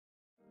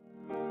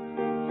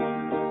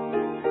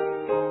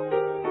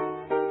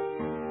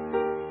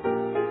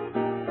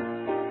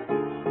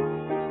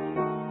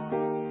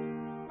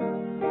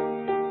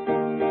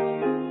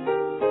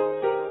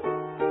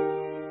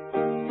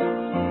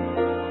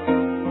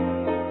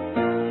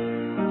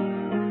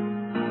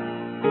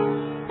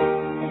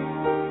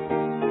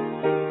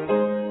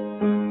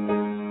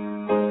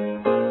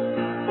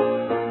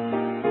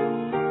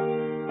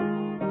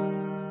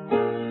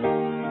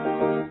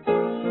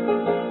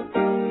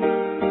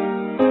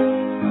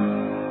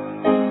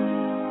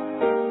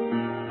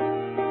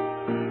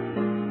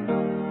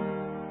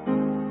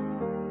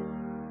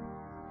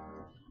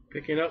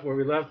picking up where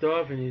we left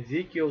off in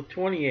Ezekiel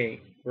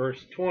 28, verse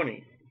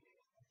 20.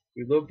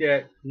 We looked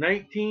at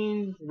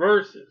 19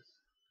 verses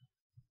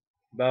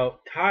about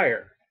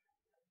Tyre,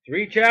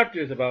 3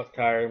 chapters about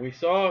Tyre. We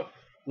saw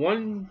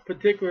one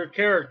particular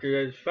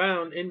character that is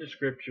found in the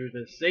scriptures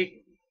as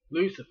Satan,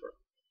 Lucifer.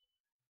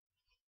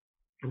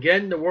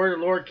 Again, the word of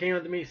the Lord came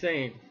unto me,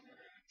 saying,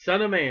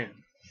 Son of man,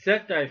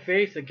 set thy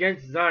face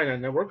against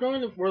Zion. Now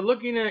we're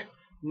looking at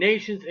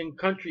nations and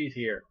countries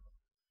here,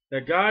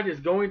 that God is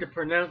going to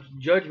pronounce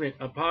judgment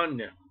upon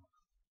them.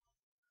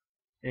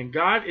 And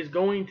God is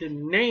going to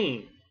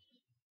name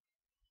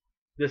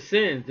the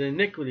sins, the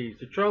iniquities,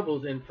 the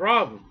troubles, and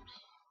problems.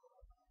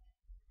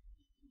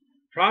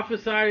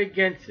 Prophesy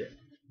against it,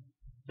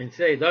 and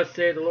say, Thus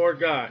saith the Lord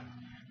God,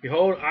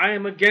 Behold, I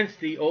am against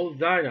thee, O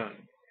Zion,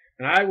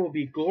 and I will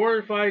be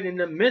glorified in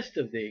the midst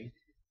of thee,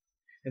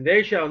 and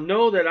they shall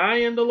know that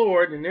I am the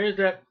Lord. And there's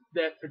that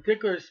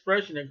particular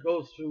expression that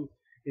goes through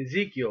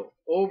Ezekiel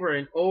over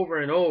and over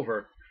and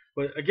over.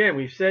 But again,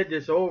 we've said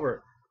this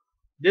over.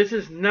 This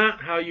is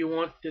not how you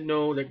want to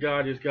know that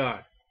God is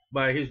God,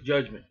 by his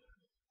judgment.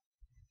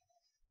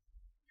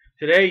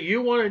 Today,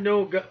 you want to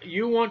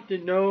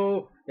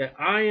know that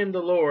I am the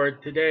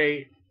Lord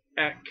today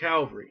at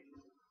Calvary.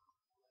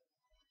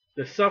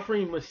 The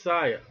suffering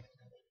Messiah,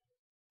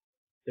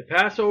 the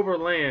Passover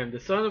Lamb, the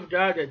Son of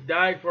God that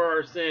died for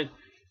our sins,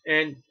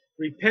 and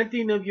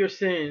repenting of your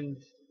sins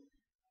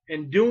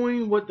and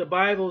doing what the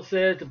Bible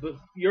says, to put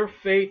your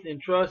faith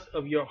and trust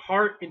of your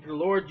heart into the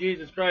Lord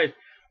Jesus Christ.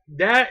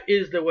 That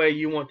is the way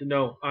you want to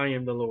know I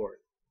am the Lord.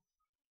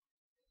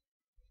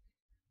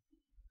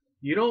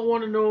 You don't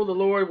want to know the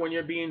Lord when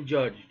you're being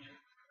judged.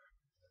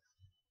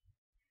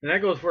 And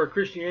that goes for a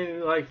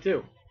Christianity life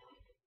too.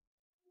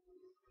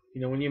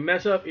 You know, when you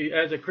mess up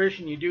as a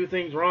Christian, you do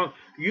things wrong,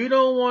 you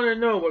don't want to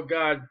know what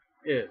God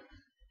is.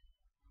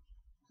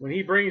 When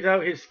he brings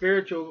out his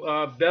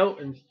spiritual belt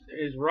and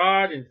his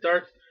rod and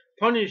starts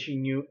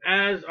punishing you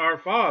as our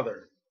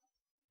Father,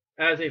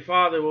 as a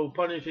father will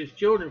punish his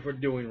children for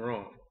doing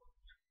wrong.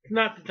 It's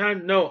not the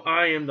time to know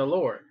I am the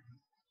Lord.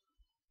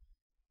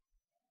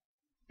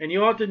 And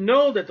you ought to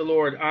know that the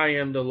Lord, I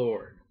am the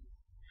Lord.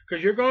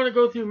 Because you're going to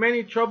go through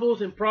many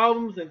troubles and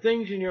problems and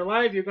things in your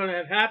life. You're going to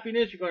have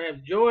happiness, you're going to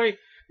have joy,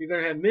 you're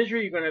going to have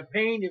misery, you're going to have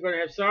pain, you're going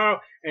to have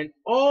sorrow, and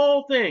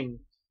all things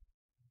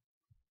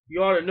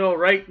you ought to know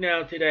right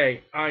now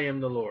today, I am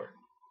the Lord.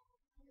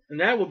 And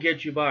that will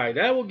get you by.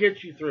 That will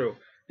get you through.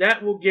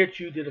 That will get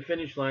you to the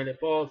finish line that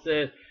Paul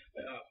said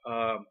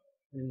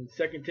in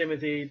 2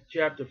 Timothy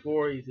chapter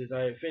 4. He says,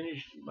 I have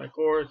finished my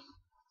course.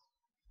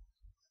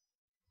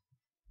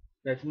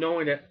 That's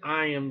knowing that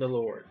I am the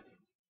Lord.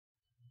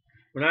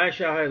 When I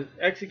shall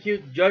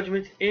execute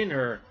judgments in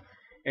her,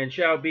 and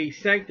shall be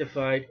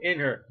sanctified in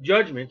her.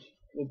 Judgments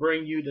will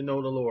bring you to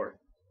know the Lord.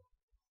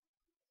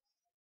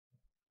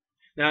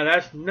 Now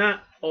that's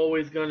not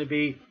always going to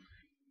be,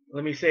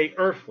 let me say,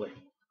 earthly.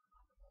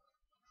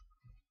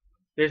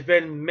 There's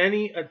been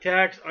many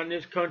attacks on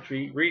this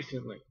country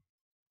recently.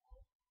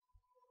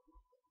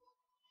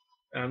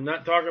 I'm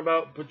not talking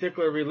about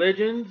particular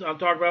religions. I'm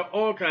talking about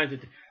all kinds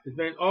of. There's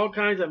been all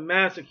kinds of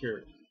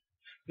massacres.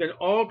 There's been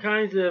all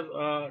kinds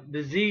of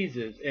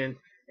diseases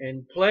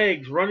and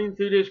plagues running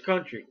through this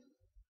country,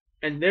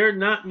 and they're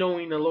not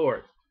knowing the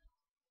Lord.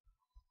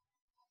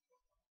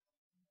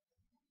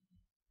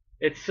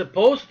 It's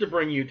supposed to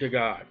bring you to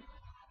God,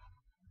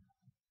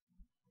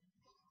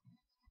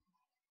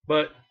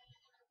 but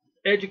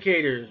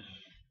educators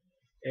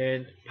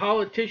and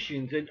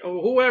politicians and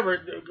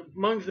whoever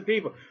amongst the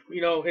people,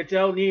 you know, it's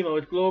El Nino,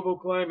 it's global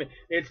climate,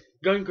 it's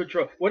gun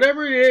control,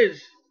 whatever it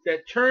is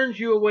that turns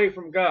you away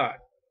from God,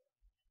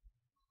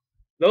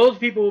 those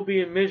people will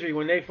be in misery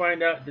when they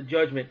find out the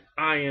judgment,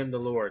 I am the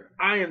Lord.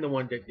 I am the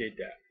one that did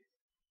that.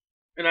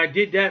 And I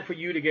did that for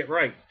you to get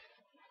right.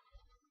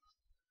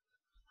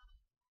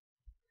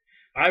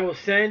 I will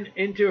send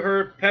into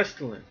her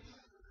pestilence,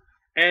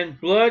 and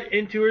blood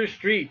into her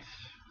streets,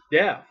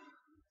 death.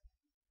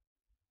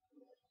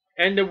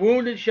 And the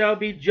wounded shall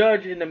be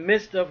judged in the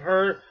midst of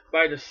her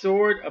by the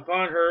sword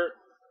upon her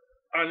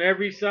on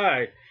every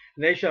side.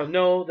 And they shall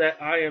know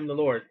that I am the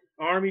Lord.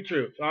 Army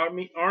troops,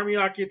 army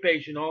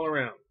occupation all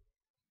around.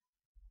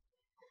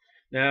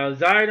 Now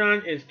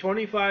Zidon is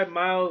 25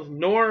 miles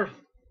north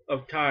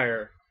of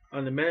Tyre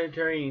on the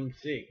Mediterranean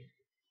Sea.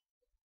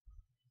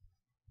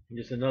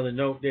 Just another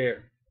note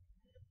there.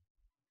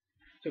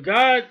 So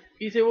God,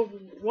 he said, well,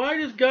 why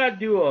does God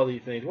do all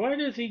these things? Why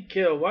does he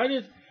kill?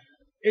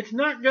 It's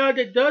not God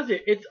that does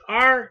it. It's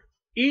our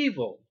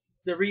evil.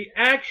 The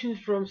reactions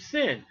from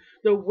sin.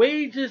 The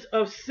wages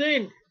of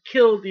sin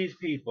kill these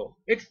people.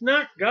 It's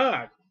not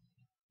God.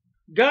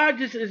 God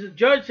just as a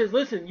judge says,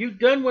 listen, you've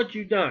done what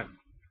you've done.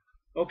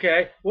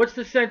 Okay, what's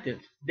the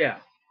sentence?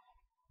 Death.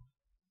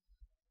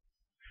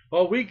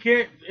 Oh, we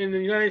can't, in the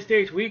United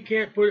States, we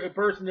can't put a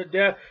person to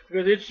death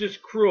because it's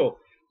just cruel.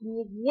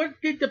 What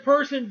did the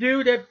person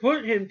do that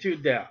put him to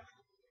death?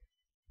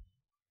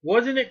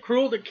 Wasn't it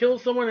cruel to kill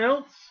someone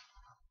else?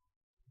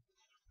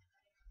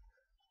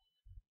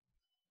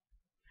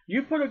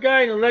 You put a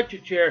guy in an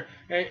electric chair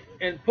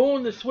and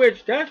pulling the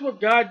switch, that's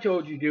what God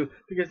told you to do.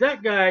 Because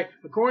that guy,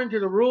 according to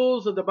the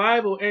rules of the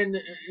Bible and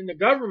the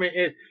government,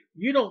 is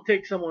you don't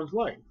take someone's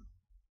life.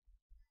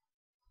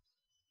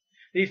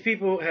 These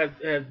people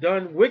have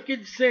done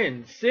wicked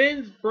sins.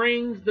 Sins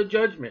brings the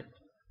judgment.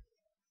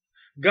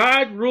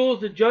 God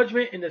rules the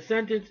judgment, and the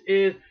sentence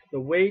is the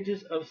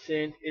wages of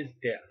sin is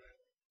death.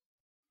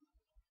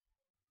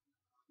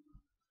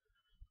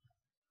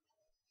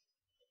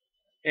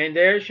 And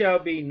there shall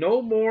be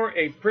no more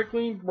a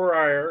prickling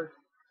briar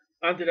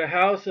unto the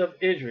house of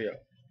Israel.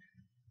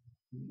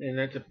 And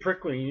that's a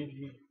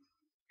prickling,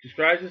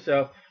 describes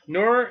itself,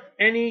 nor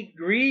any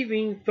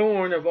grieving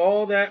thorn of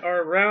all that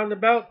are round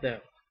about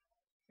them,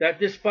 that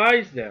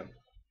despise them.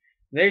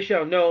 They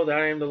shall know that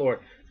I am the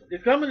Lord.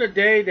 There's coming a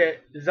day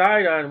that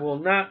Zion will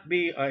not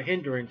be a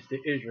hindrance to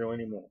Israel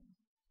anymore.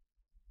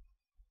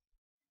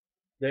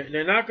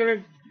 They're not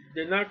going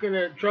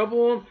to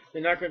trouble them.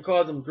 They're not going to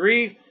cause them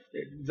grief.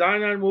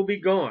 Zion will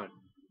be gone,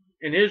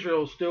 and Israel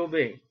will still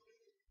be.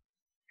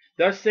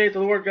 Thus saith the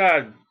Lord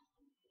God,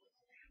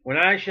 when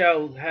I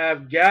shall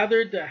have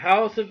gathered the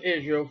house of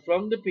Israel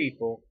from the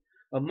people,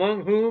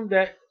 among whom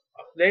that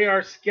they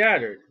are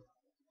scattered,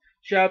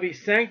 shall be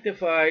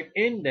sanctified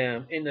in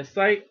them in the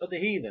sight of the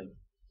heathen.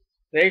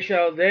 Then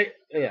shall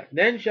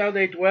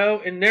they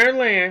dwell in their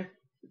land.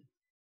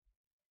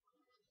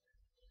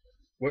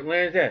 What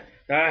land is that?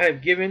 That I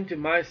have given to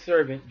my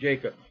servant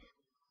Jacob.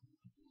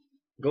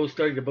 Go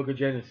study the book of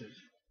Genesis.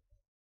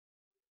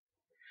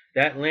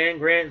 That land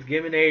grant's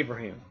given to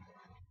Abraham.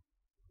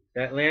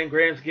 That land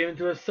grant's given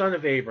to a son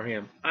of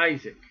Abraham,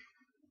 Isaac.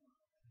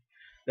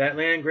 That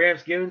land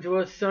grant's given to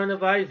a son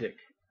of Isaac,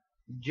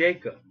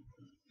 Jacob.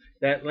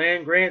 That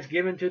land grant's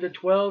given to the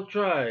 12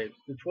 tribes,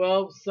 the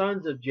 12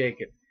 sons of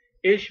Jacob.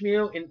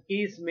 Ishmael and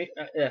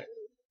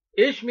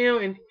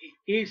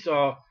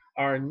Esau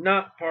are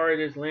not part of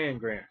this land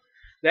grant.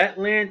 That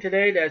land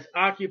today that's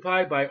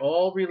occupied by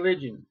all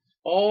religions,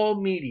 all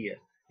media,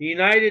 the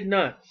United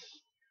Nuts,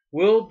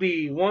 will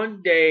be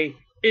one day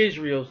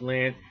Israel's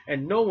land,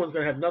 and no one's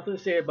going to have nothing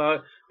to say about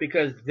it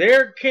because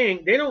their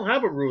king, they don't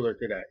have a ruler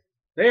today.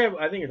 They have,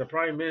 I think it's a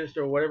prime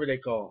minister or whatever they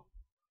call him.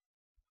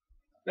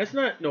 That's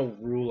not no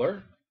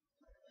ruler.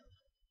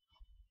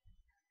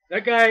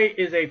 That guy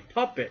is a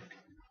puppet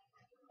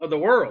of the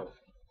world.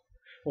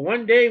 But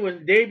one day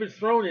when David's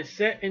throne is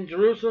set in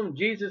Jerusalem,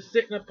 Jesus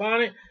sitting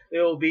upon it, it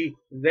will be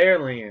their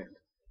land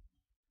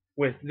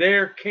with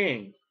their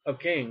King of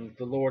Kings,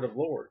 the Lord of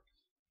Lords.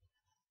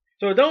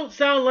 So it don't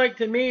sound like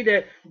to me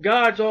that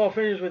God's all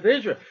finished with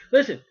Israel.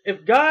 Listen,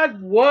 if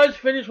God was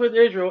finished with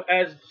Israel,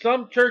 as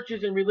some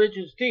churches and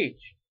religions teach,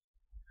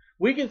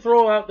 we can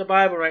throw out the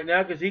Bible right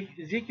now because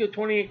Ezekiel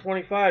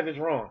 28:25 is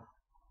wrong.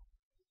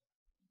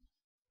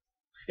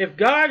 If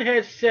God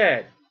has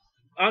said,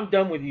 I'm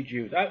done with you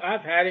Jews.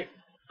 I've had it.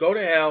 Go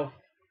to hell.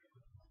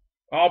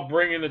 I'll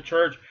bring in the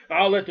church.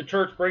 I'll let the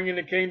church bring in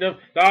the kingdom.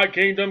 Thy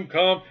kingdom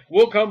come.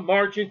 We'll come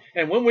marching.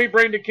 And when we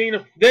bring the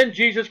kingdom, then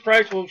Jesus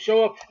Christ will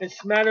show up and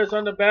smack us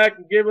on the back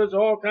and give us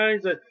all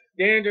kinds of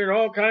dander and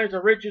all kinds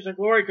of riches and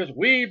glory because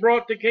we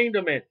brought the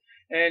kingdom in.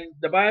 And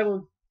the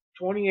Bible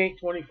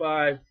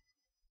 28:25,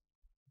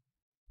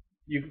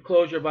 you can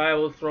close your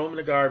Bibles, throw them in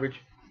the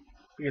garbage.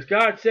 Because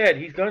God said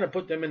He's going to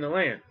put them in the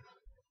land.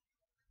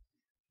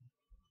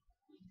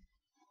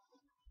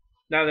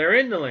 Now they're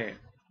in the land,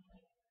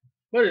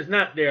 but it's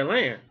not their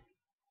land.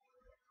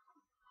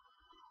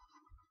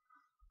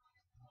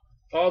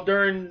 All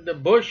during the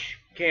Bush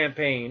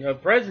campaign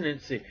of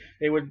presidency,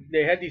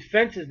 they had these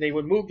fences. They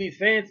would move these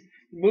fences,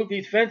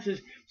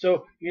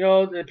 so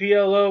the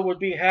PLO would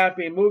be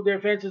happy and move their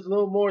fences a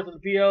little more, so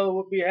the PLO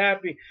would be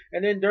happy.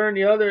 And then during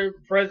the other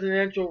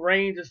presidential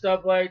reigns and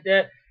stuff like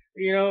that,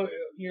 you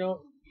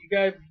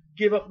gotta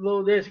give up a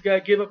little of this, you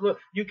gotta give up a little.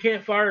 You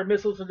can't fire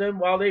missiles at them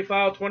while they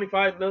fire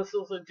 25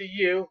 missiles into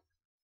you.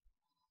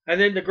 And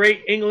then the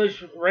great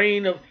English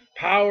reign of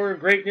power and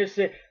greatness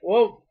said,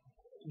 well,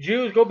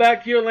 Jews, go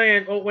back to your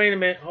land. Oh, wait a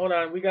minute, hold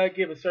on, we gotta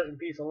give a certain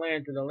piece of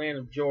land to the land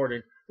of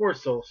Jordan. We're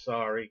so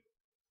sorry.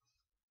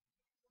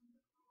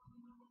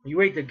 You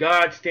wait till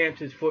God stamps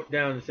His foot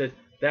down and says,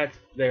 that's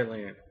their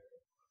land.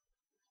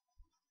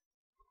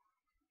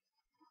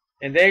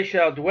 And they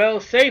shall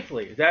dwell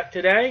safely. Is that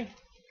today?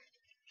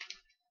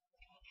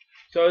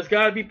 So it's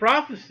got to be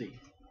prophecy.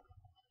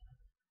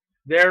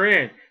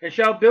 Therein. And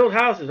shall build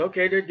houses.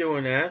 Okay, they're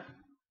doing that.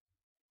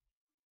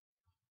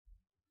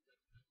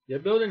 They're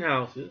building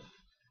houses.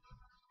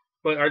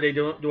 But are they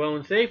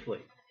dwelling safely?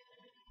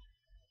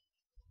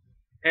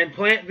 And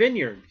plant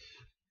vineyards.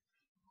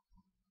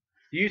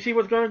 Do you see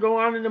what's going to go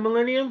on in the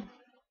millennium?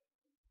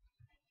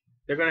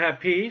 They're going to have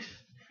peace.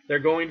 They're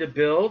going to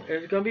build. And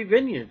it's going to be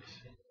vineyards.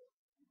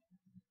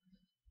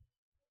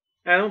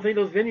 I don't think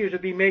those vineyards will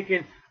be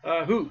making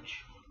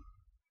hooch.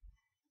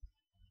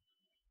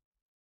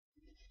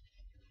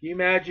 Can you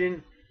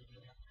imagine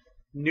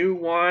new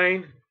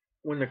wine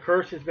when the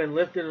curse has been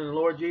lifted in the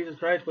Lord Jesus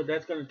Christ, what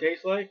that's going to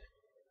taste like?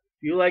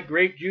 If you like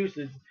grape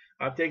juices,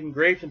 I've taken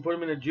grapes and put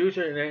them in a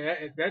juicer,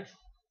 and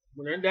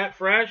when they're that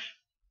fresh,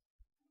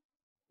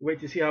 Wait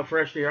to see how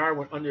fresh they are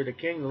when under the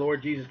King, the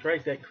Lord Jesus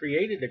Christ, that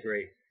created the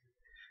grape.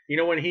 You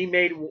know, when he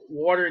made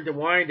water into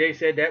wine, they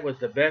said that was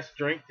the best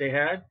drink they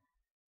had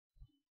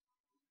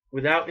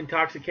without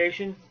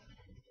intoxication.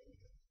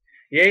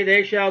 Yea,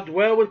 they shall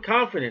dwell with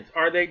confidence.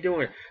 Are they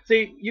doing it?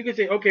 See, you can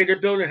say, okay,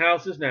 they're building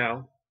houses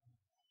now.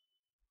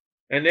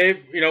 And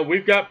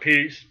we've got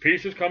peace.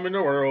 Peace is coming in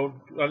the world.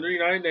 Under the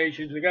United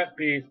Nations, we got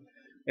peace.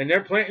 And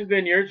they're planting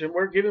vineyards, and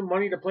we're giving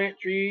money to plant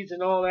trees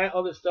and all that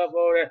other stuff,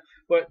 all that.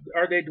 But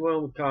are they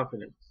dwelling with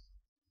confidence?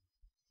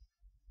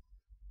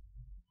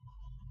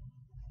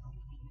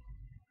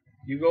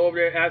 You go over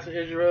there and ask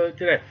Israel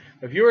today,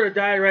 if you were to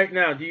die right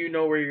now, do you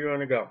know where you're going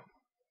to go?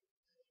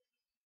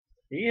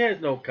 He has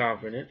no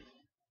confidence.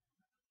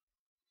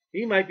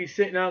 He might be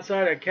sitting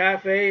outside a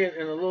cafe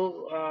in a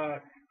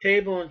little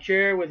table and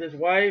chair with his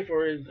wife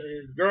or his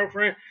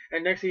girlfriend,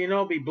 and next thing you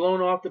know, be blown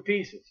off to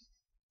pieces.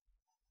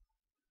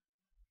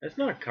 That's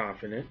not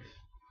confidence.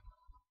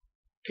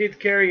 Kids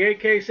carry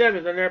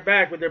AK-7s on their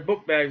back with their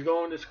book bags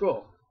going to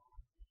school.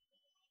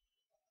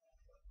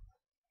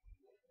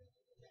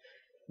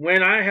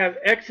 When I have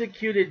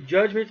executed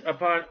judgments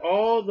upon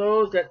all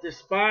those that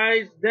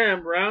despise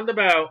them round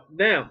about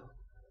them,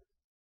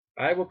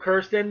 I will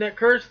curse them that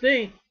curse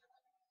thee.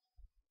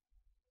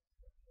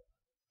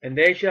 And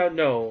they shall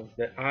know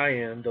that I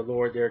am the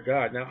Lord their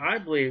God. Now, I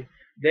believe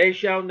they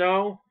shall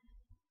know.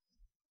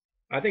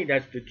 I think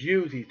that's the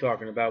Jews he's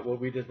talking about, what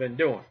we've just been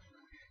doing.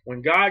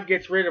 When God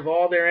gets rid of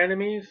all their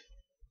enemies.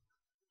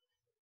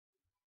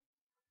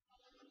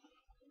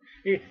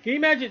 Can you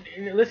imagine?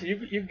 Listen,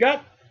 you're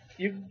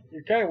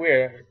kind of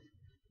weird.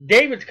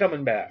 David's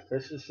coming back.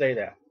 Let's just say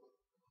that.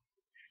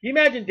 Can you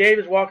imagine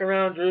David's walking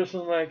around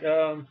Jerusalem like,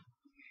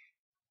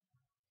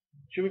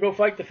 should we go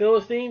fight the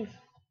Philistines?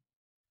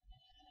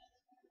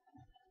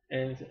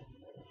 And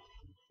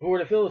who were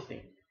the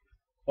Philistines?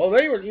 Well,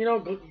 they were,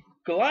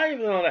 Goliath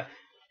and all that.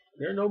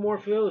 There are no more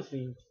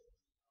Philistines.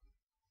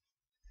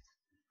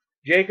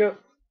 Jacob,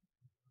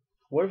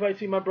 what if I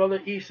see my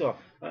brother Esau?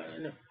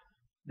 No.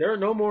 There are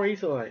no more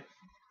Esauites,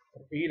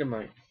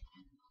 Edomites.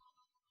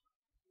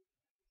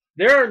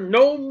 There are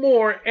no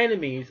more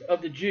enemies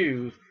of the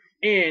Jews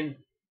in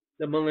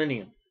the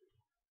millennium.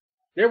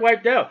 They're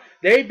wiped out.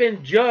 They've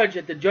been judged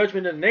at the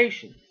judgment of the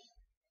nations.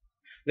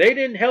 They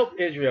didn't help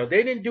Israel.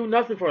 They didn't do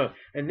nothing for them.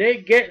 And they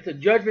get the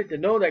judgment to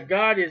know that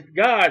God is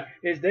God,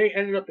 is they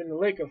ended up in the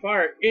lake of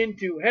fire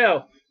into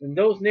hell. And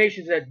those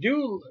nations that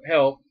do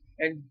help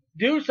and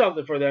do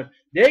something for them,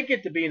 they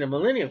get to be in the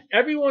millennium.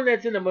 Everyone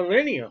that's in the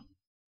millennium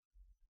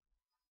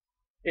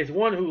is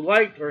one who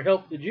liked or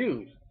helped the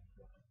Jews.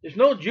 There's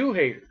no Jew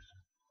haters.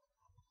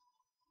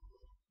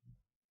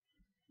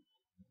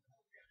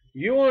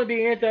 You want to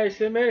be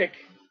anti-Semitic,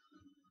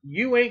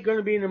 you ain't going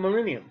to be in the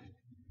millennium.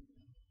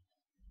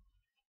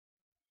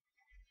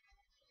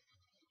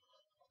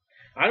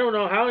 I don't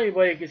know how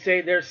anybody could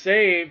say they're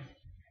saved,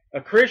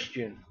 a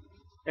Christian,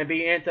 and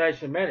be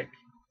anti-Semitic.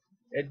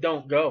 It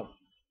don't go.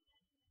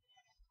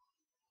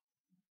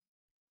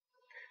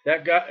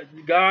 That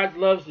God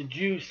loves the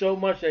Jews so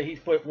much that he's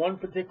put one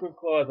particular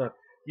clause on.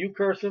 You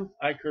curse them,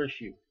 I curse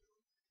you.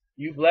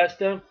 You bless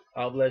them,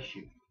 I'll bless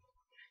you.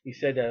 He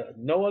said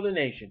no other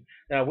nation.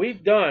 Now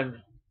we've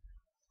done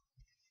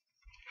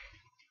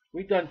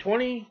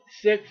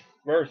 26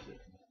 verses.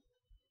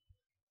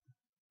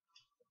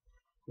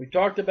 We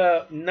talked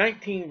about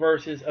 19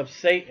 verses of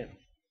Satan.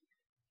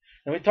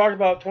 And we talked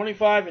about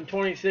 25 and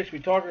 26. We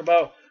talked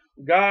about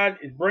God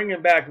is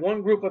bringing back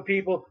one group of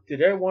people to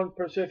their one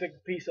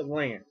specific piece of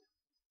land.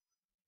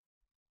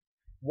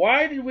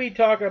 Why did we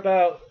talk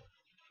about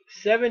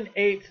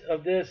 7/8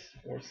 of this,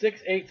 or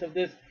 6/8 of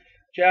this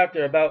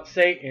chapter about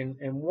Satan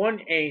and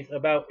 1/8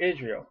 about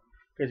Israel?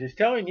 Because it's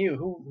telling you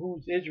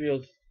who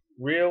Israel's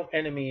real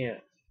enemy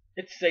is.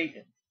 It's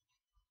Satan.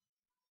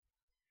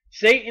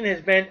 Satan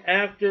has been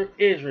after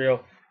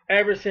Israel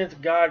ever since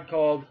God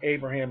called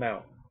Abraham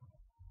out.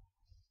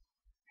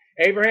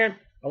 Abraham,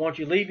 I want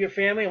you to leave your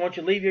family. I want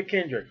you to leave your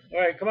kindred. All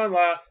right, come on,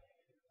 Lot.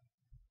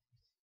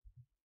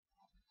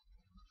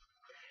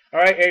 All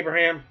right,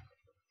 Abraham,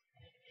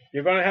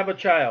 you're going to have a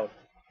child.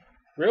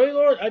 Really,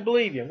 Lord? I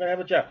believe you. I'm going to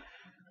have a child.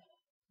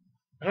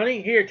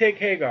 Honey, here, take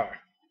Hagar.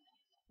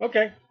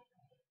 Okay.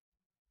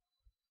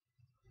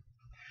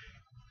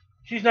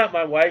 She's not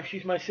my wife.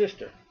 She's my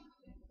sister.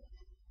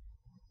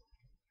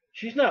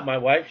 She's not my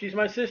wife. She's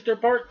my sister,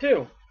 part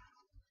 2.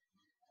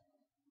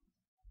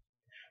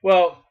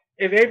 Well,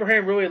 if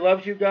Abraham really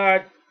loves you,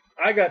 God,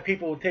 I got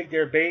people who take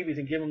their babies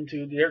and give them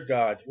to their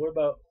gods. What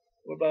about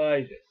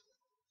Isaac?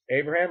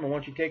 Abraham, I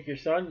want you to take your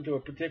son to a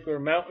particular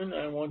mountain.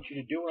 I want you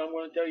to do what I'm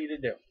going to tell you to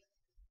do.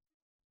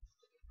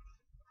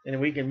 And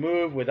we can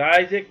move with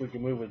Isaac. We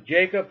can move with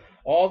Jacob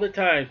all the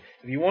time.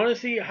 If you want to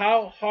see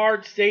how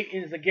hard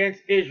Satan is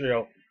against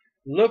Israel,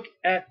 look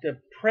at the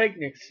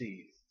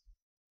pregnancies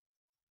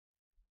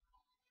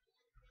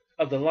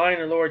of the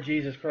line of Lord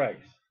Jesus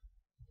Christ.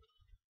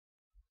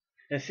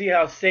 And see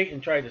how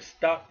Satan tried to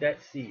stop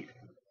that seed.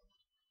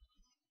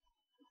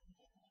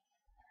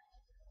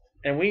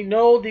 And we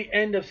know the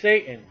end of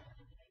Satan.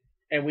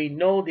 And we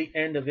know the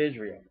end of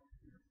Israel.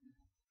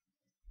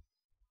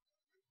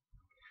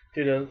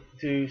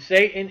 To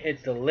Satan,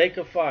 it's the lake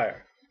of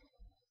fire.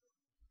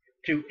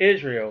 To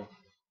Israel,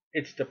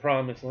 it's the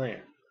promised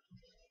land.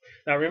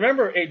 Now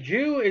remember, a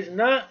Jew is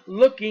not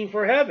looking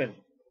for heaven.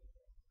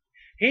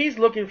 He's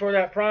looking for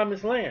that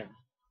promised land.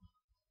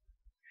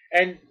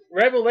 And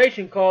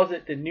Revelation calls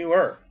it the new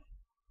earth.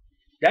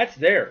 That's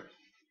theirs.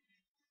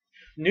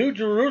 New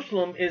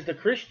Jerusalem is the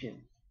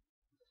Christian.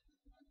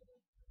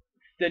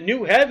 The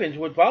new heavens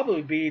would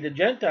probably be the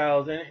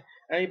Gentiles and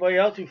anybody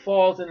else who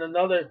falls in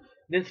another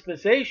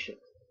dispensation.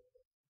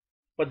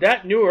 But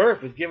that new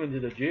earth is given to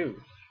the Jews.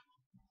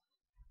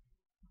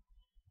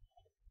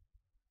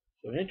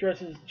 So an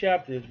interesting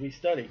chapter as we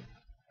study.